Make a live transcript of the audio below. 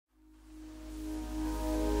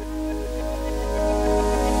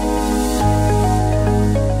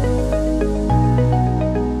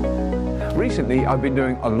Lately, I've been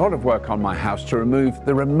doing a lot of work on my house to remove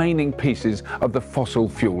the remaining pieces of the fossil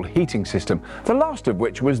fuel heating system, the last of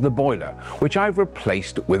which was the boiler, which I've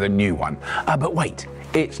replaced with a new one. But wait,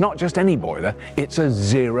 it's not just any boiler, it's a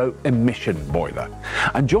zero emission boiler.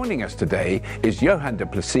 And joining us today is Johan Du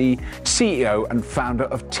Plessis, CEO and founder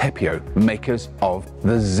of Tepeo, makers of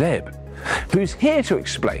the ZEB, who's here to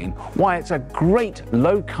explain why it's a great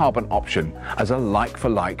low carbon option as a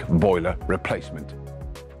like-for-like boiler replacement.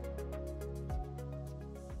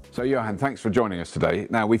 So Johan, thanks for joining us today.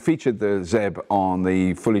 Now, we featured the ZEB on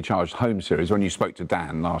the Fully Charged Home series when you spoke to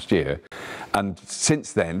Dan last year. And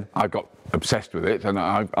since then, I got obsessed with it, and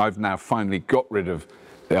I've now finally got rid of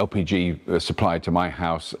the LPG supply to my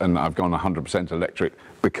house, and I've gone 100% electric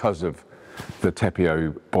because of the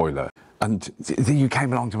Tepeo boiler. And you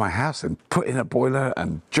came along to my house and put in a boiler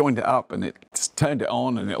and joined it up, and it turned it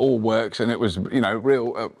on, and it all works, and it was, you know,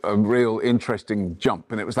 a real interesting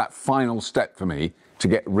jump. And it was that final step for me to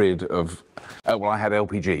get rid of, well, I had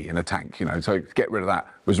LPG in a tank, you know, so to get rid of that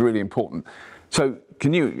was really important. So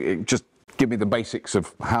can you just give me the basics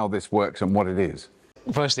of how this works and what it is?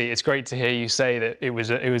 Firstly, it's great to hear you say that it was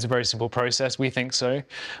a very simple process. We think so,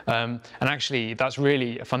 and actually, that's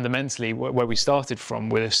really fundamentally where we started from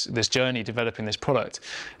with this journey developing this product.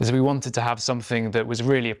 Is that we wanted to have something that was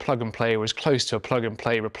really a plug and play, or as close to a plug and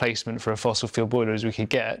play replacement for a fossil fuel boiler as we could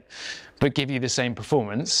get, but give you the same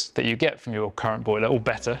performance that you get from your current boiler, or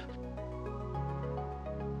better.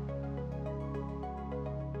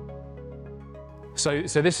 So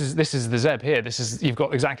this is the ZEB here. You've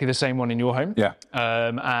got exactly the same one in your home. Yeah.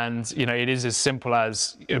 And you know, it is as simple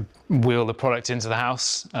as wheel the product into the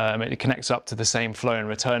house. It connects up to the same flow and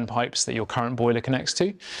return pipes that your current boiler connects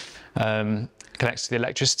to. Connects to the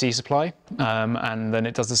electricity supply, and then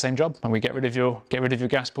it does the same job. And we get rid of your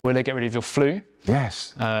gas boiler, get rid of your flue.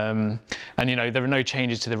 Yes. And you know, there are no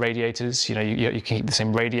changes to the radiators. You know, you can keep the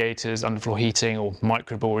same radiators, underfloor heating, or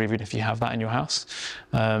microbore, even if you have that in your house.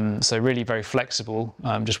 So really very flexible,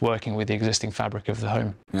 just working with the existing fabric of the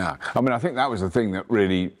home. Yeah. I mean, I think that was the thing that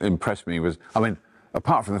really impressed me was, I mean,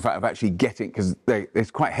 apart from the fact of actually getting, because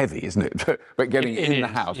it's quite heavy, isn't it? But getting it in the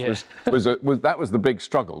house that was the big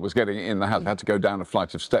struggle, was getting it in the house. I had to go down a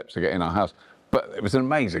flight of steps to get in our house. But it was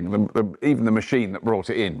amazing. Even the machine that brought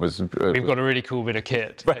it in was... We've got a really cool bit of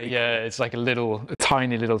kit. Yeah, it's like a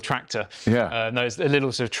tiny little tractor. Yeah. No, it's a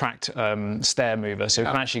little sort of tracked stair mover, so it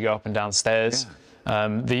can actually go up and down stairs.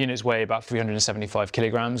 Yeah. The units weigh about 375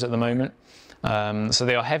 kilograms at the moment. So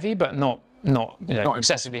they are heavy, but not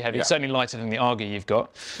excessively heavy. Yeah. Certainly lighter than the Argy you've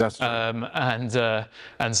got. That's true.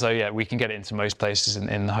 And so yeah, we can get it into most places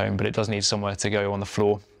in the home, but it does need somewhere to go on the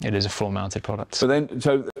floor. It is a floor-mounted product. So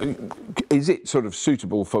is it sort of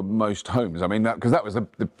suitable for most homes? I mean, because that was the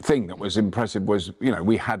thing that was impressive was, you know,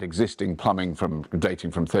 we had existing plumbing dating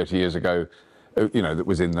from 30 years ago. You know, that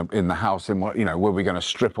was in the house, and what, you know, were we going to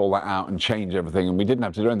strip all that out and change everything? And we didn't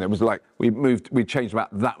have to do anything. It was like we changed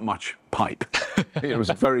about that much pipe. It was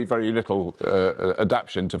very, very little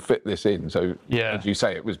adaptation to fit this in. So, yeah, as you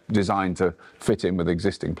say, it was designed to fit in with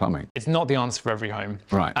existing plumbing. It's not the answer for every home,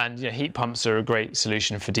 right? And yeah, heat pumps are a great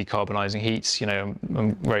solution for decarbonising heats. You know,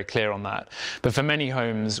 I'm very clear on that. But for many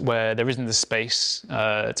homes where there isn't the space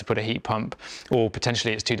to put a heat pump, or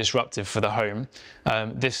potentially it's too disruptive for the home,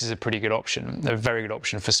 this is a pretty good option. A very good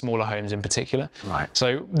option for smaller homes in particular. Right.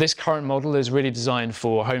 So this current model is really designed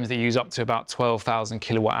for homes that use up to about 12,000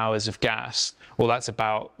 kilowatt hours of gas. Well, that's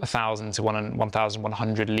about 1,000 to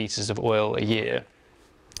 1,100 litres of oil a year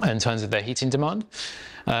in terms of their heating demand.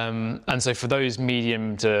 And so for those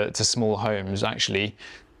medium to small homes, actually,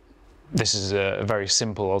 this is a very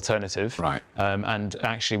simple alternative. Right. And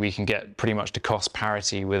actually, we can get pretty much to cost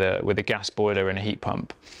parity with a gas boiler and a heat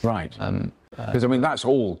pump. Right. Because I mean, that's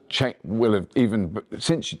all will have, even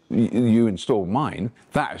since you installed mine,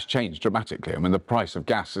 that has changed dramatically. I mean, the price of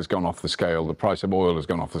gas has gone off the scale, the price of oil has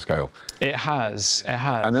gone off the scale. It has.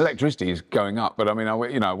 And electricity is going up, but I mean,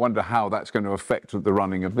 I wonder how that's going to affect the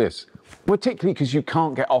running of this, particularly because you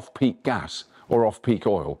can't get off-peak gas or off-peak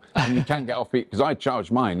oil, and you can get off-peak, because I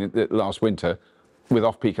charged mine last winter with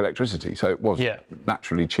off-peak electricity, so it was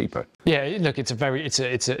naturally cheaper. Yeah, look, it's a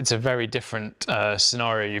very different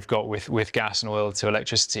scenario you've got with gas and oil to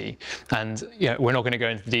electricity, and yeah, we're not going to go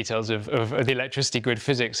into the details of the electricity grid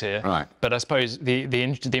physics here. Right. But I suppose the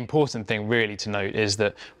important thing really to note is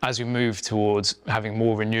that as we move towards having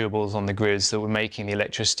more renewables on the grids, that we're making the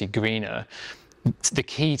electricity greener. The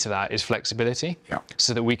key to that is flexibility,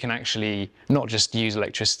 so that we can actually not just use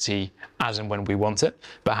electricity as and when we want it,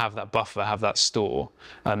 but have that buffer, have that store,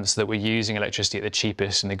 so that we're using electricity at the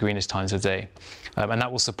cheapest and the greenest times of day. And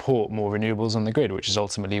that will support more renewables on the grid, which is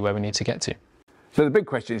ultimately where we need to get to. So the big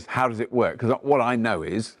question is, how does it work? Because what I know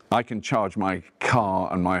is I can charge my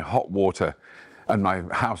car and my hot water and my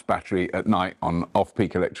house battery at night on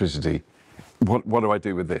off-peak electricity. What do I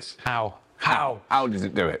do with this? How does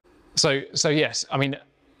it do it? So yes, I mean,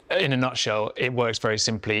 in a nutshell, it works very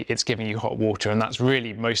simply. It's giving you hot water, and that's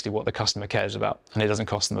really mostly what the customer cares about, and it doesn't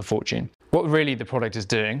cost them a fortune. What really the product is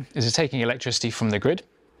doing is it's taking electricity from the grid,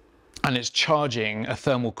 and it's charging a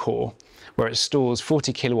thermal core where it stores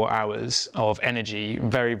 40 kilowatt hours of energy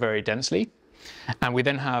very, very densely. And we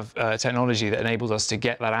then have technology that enables us to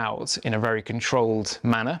get that out in a very controlled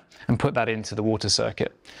manner and put that into the water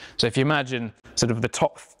circuit. So if you imagine sort of the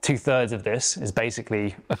top 2/3 of this is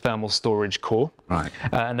basically a thermal storage core. Right.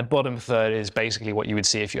 And the bottom third is basically what you would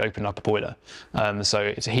see if you open up a boiler. So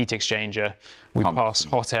it's a heat exchanger. We pass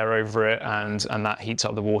hot air over it, and that heats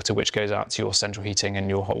up the water, which goes out to your central heating and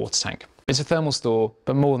your hot water tank. It's a thermal store,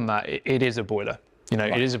 but more than that, it is a boiler. You know,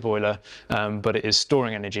 It is a boiler, but it is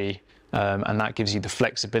storing energy. And that gives you the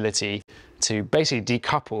flexibility to basically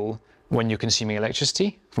decouple when you're consuming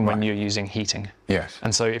electricity from when you're using heating. Yes.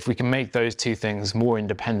 And so if we can make those two things more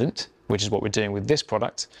independent, which is what we're doing with this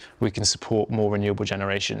product, we can support more renewable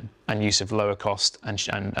generation and use of lower cost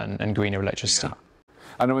and greener electricity. Yeah.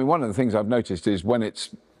 And I mean, one of the things I've noticed is when it's,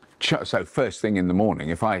 so first thing in the morning,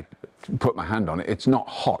 if I put my hand on it, it's not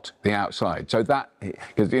hot, the outside. So that,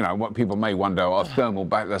 because, you know, what people may wonder, oh, thermal,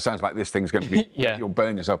 that sounds like this thing's going to be, you'll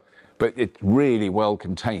burn yourself. But it's really well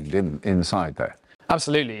contained inside there.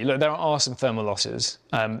 Absolutely. Look, there are some thermal losses.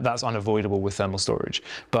 That's unavoidable with thermal storage.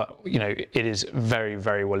 But, you know, it is very,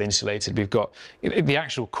 very well insulated. We've got, the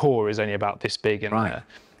actual core is only about this big in there.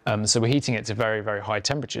 So we're heating it to very, very high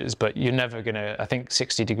temperatures, but you're never going to, I think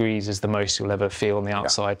 60 degrees is the most you'll ever feel on the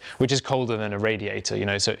outside, which is colder than a radiator, you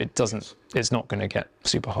know, so it's not going to get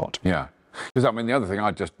super hot. Yeah. Because I mean, the other thing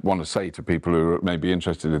I just want to say to people who may be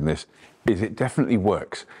interested in this is it definitely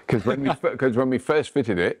works. Because when we first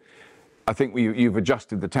fitted it, I think you've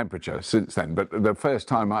adjusted the temperature since then. But the first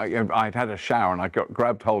time I'd had a shower and I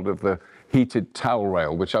grabbed hold of the heated towel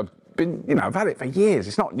rail, which I've had it for years.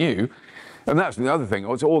 It's not new. And that's the other thing.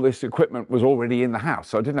 All this equipment was already in the house,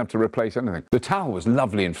 so I didn't have to replace anything. The towel was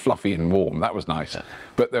lovely and fluffy and warm. That was nice. Yeah.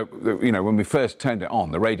 But when we first turned it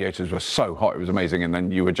on, the radiators were so hot. It was amazing. And then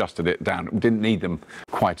you adjusted it down. We didn't need them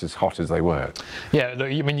quite as hot as they were. Yeah. Look,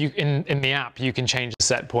 I mean, in the app, you can change the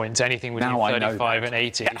set point to anything between 35 and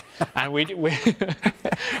 80. Yeah. And we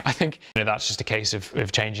I think that's just a case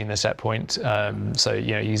of changing the set point. So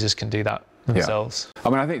users can do that themselves. Yeah. I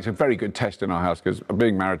mean, I think it's a very good test in our house because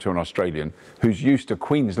being married to an Australian who's used to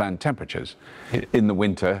Queensland temperatures in the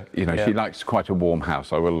winter, she likes quite a warm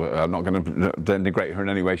house. I'm not going to denigrate her in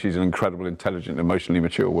any way. She's an incredible, intelligent, emotionally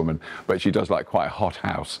mature woman, but she does like quite a hot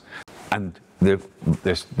house. And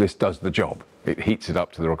this does the job. It heats it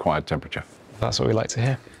up to the required temperature. That's what we like to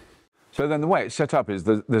hear. So then the way it's set up is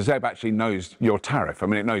the ZEB actually knows your tariff. I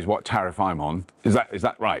mean, it knows what tariff I'm on. Is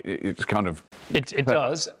that right? It's kind of... It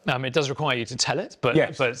does. It does require you to tell it, but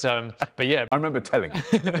yes. but yeah. I remember telling.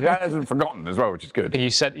 It hasn't forgotten as well, which is good. You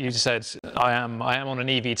said I am on an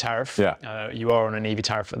EV tariff. Yeah. You are on an EV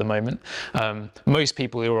tariff at the moment. Most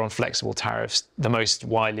people who are on flexible tariffs, the most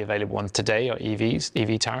widely available ones today are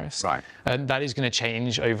EV tariffs. Right. And that is going to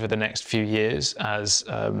change over the next few years as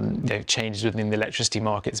changes within the electricity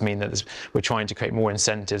markets mean that we're trying to create more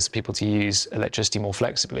incentives for people to use electricity more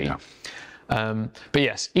flexibly. Yeah. But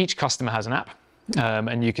yes, each customer has an app.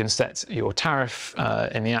 And you can set your tariff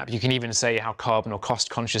in the app. You can even say how carbon or cost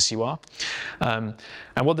conscious you are. And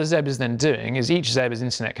what the ZEB is then doing is each ZEB is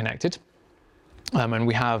internet connected. And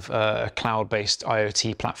we have a cloud-based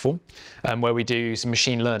IoT platform where we do some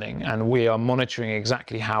machine learning, and we are monitoring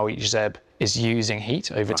exactly how each ZEB is using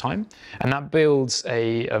heat over time. And that builds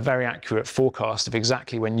a very accurate forecast of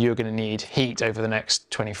exactly when you're going to need heat over the next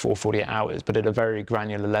 24, 48 hours, but at a very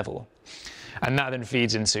granular level. And that then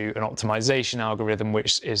feeds into an optimization algorithm,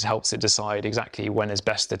 which helps it decide exactly when is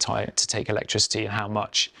best to take electricity and how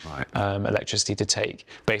much electricity to take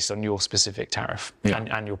based on your specific tariff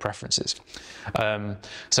and your preferences.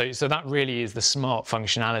 So that really is the smart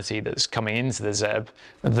functionality that's coming into the ZEB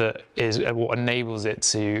that is what enables it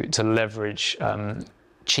to leverage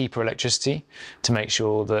cheaper electricity to make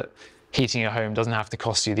sure that heating your home doesn't have to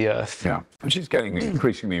cost you the earth. Yeah, which is getting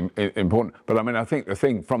increasingly important. But I mean, I think the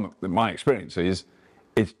thing from my experience is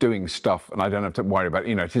it's doing stuff, and I don't have to worry about,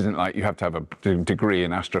 it isn't like you have to have a degree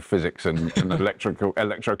in astrophysics and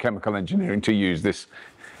electrochemical engineering to use this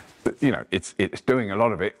you know, it's doing a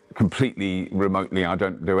lot of it completely remotely. I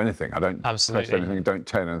don't do anything. I don't press anything, don't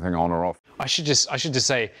turn anything on or off. I should just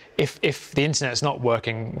say, if the internet's not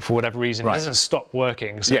working for whatever reason, it doesn't stop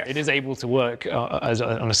working. So it is able to work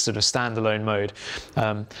on a sort of standalone mode.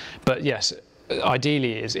 But yes,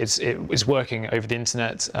 ideally it's working over the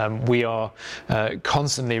internet. We are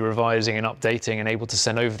constantly revising and updating and able to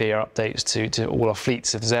send over-the-air updates to all our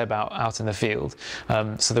fleets of ZEB out in the field,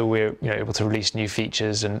 so that we're able to release new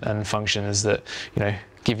features and functions that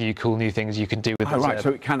give you cool new things you can do with the right, ZEB. so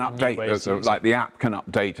it can update, like the app can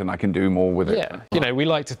update and I can do more with it. Yeah, we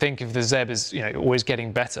like to think of the ZEB as always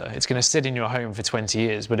getting better. It's going to sit in your home for 20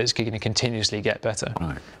 years, but it's going to continuously get better.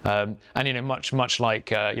 Right. And much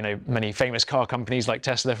like many famous car companies like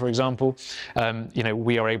Tesla, for example,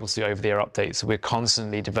 we are able to do over-the-air updates. So we're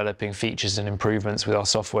constantly developing features and improvements with our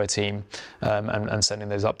software team, and sending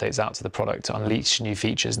those updates out to the product to unleash new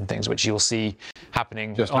features and things, which you'll see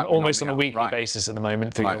happening almost on a weekly basis at the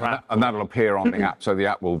moment. Through your app. And that'll appear on the app, so the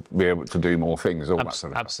app will be able to do more things. All that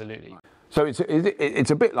sort of absolutely. Stuff. So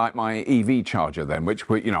it's a bit like my EV charger then,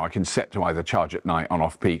 which I can set to either charge at night on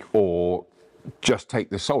off-peak or just take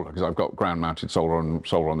the solar, because I've got ground-mounted solar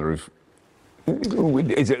on the roof.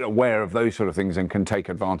 Is it aware of those sort of things and can take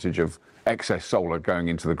advantage of excess solar going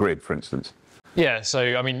into the grid, for instance? Yeah,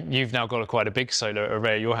 so I mean, you've now got quite a big solar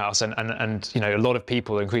array at your house, and a lot of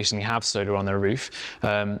people increasingly have solar on their roof,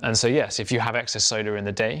 and so yes, if you have excess solar in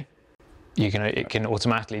the day, it can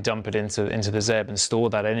automatically dump it into the ZEB and store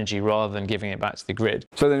that energy rather than giving it back to the grid.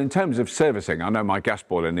 So then, in terms of servicing, I know my gas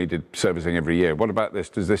boiler needed servicing every year. What about this?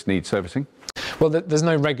 Does this need servicing? Well, there's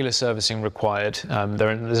no regular servicing required.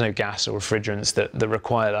 There's no gas or refrigerants that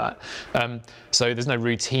require that. So there's no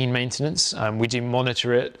routine maintenance. We do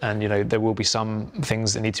monitor it, and there will be some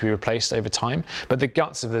things that need to be replaced over time. But the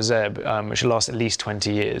guts of the ZEB, which last at least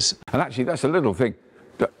 20 years. And actually, that's a little thing.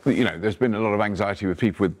 There's been a lot of anxiety with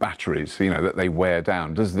people with batteries, that they wear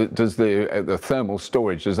down. Does the thermal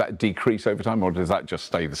storage, does that decrease over time, or does that just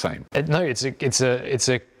stay the same? No,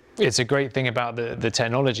 it's a great thing about the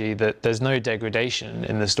technology that there's no degradation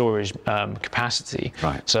in the storage capacity.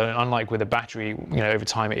 Right. So unlike with a battery, over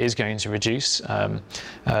time it is going to reduce.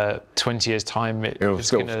 20 years time,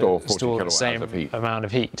 it's going to store the same amount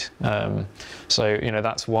of heat. So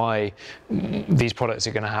that's why these products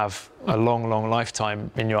are going to have a long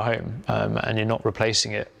lifetime in your home, and you're not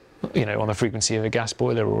replacing it on the frequency of a gas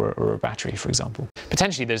boiler or a battery, for example.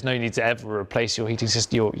 Potentially, there's no need to ever replace your heating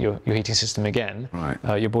system, your heating system again,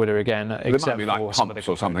 your boiler again, except there might be like for pumps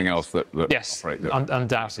or something else that yes, operate.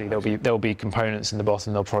 Undoubtedly, there'll be components in the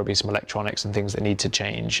bottom. There'll probably be some electronics and things that need to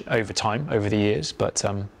change over time, over the years, but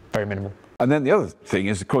very minimal. And then the other thing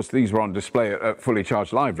is, of course, these were on display at Fully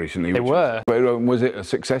Charged Live recently. They were. Was it a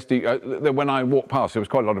success? When I walked past, there was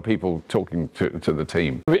quite a lot of people talking to the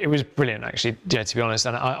team. It was brilliant, actually, to be honest.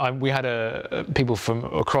 And we had people from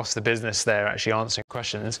across the business there actually answering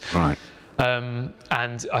questions. Right.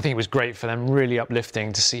 And I think it was great for them, really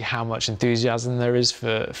uplifting to see how much enthusiasm there is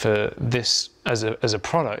for this as a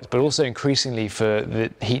product, but also increasingly for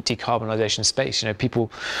the heat decarbonisation space.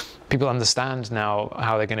 People understand now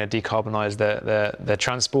how they're going to decarbonise their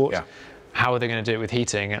transport. Yeah. How are they going to do it with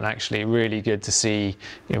heating? And actually, really good to see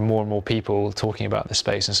more and more people talking about the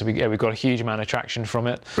space. And so we've got a huge amount of traction from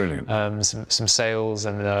it. Brilliant. Some sales,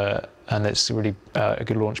 and it's really a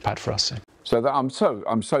good launch pad for us. So I'm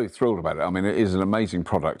so thrilled about it. I mean, it is an amazing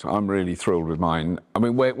product. I'm really thrilled with mine. I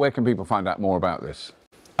mean, where can people find out more about this?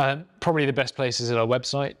 Probably the best place is at our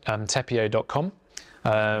website, tepeo.com.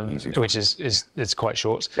 Which is quite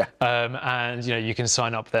short, yeah. And you can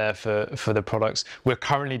sign up there for the products. We're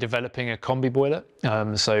currently developing a Combi boiler,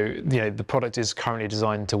 so the product is currently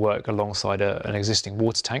designed to work alongside an existing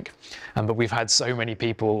water tank, but we've had so many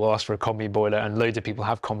people ask for a Combi boiler, and loads of people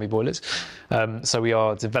have Combi boilers, so we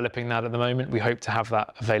are developing that at the moment. We hope to have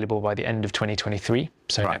that available by the end of 2023,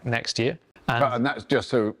 so next year. And that's just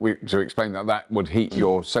to explain that would heat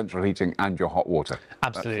your central heating and your hot water.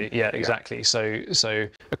 Absolutely, yeah, exactly. Yeah. So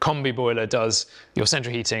a Combi boiler does your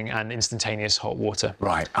central heating and instantaneous hot water.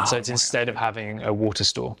 Right. So it's instead of having a water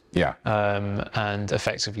store. Yeah. And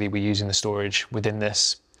effectively, we're using the storage within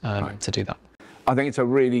this to do that. I think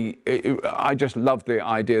it's I just love the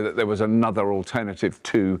idea that there was another alternative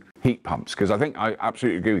to heat pumps, because I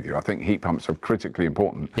absolutely agree with you. I think heat pumps are critically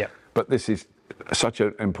important. Yeah. But this is such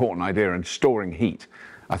an important idea, and storing heat.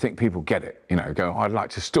 I think people get it, you know, go, I'd like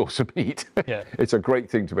to store some heat. Yeah. It's a great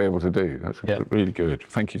thing to be able to do. That's Yeah. really good.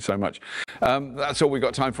 Thank you so much. That's all we've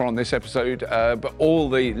got time for on this episode, but all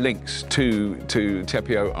the links to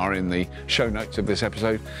Tepeo are in the show notes of this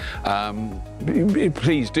episode.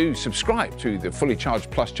 Please do subscribe to the Fully Charged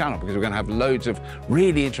Plus channel, because we're going to have loads of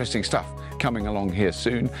really interesting stuff coming along here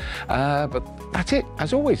soon. But that's it.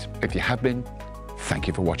 As always, if you have been, thank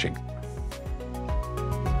you for watching.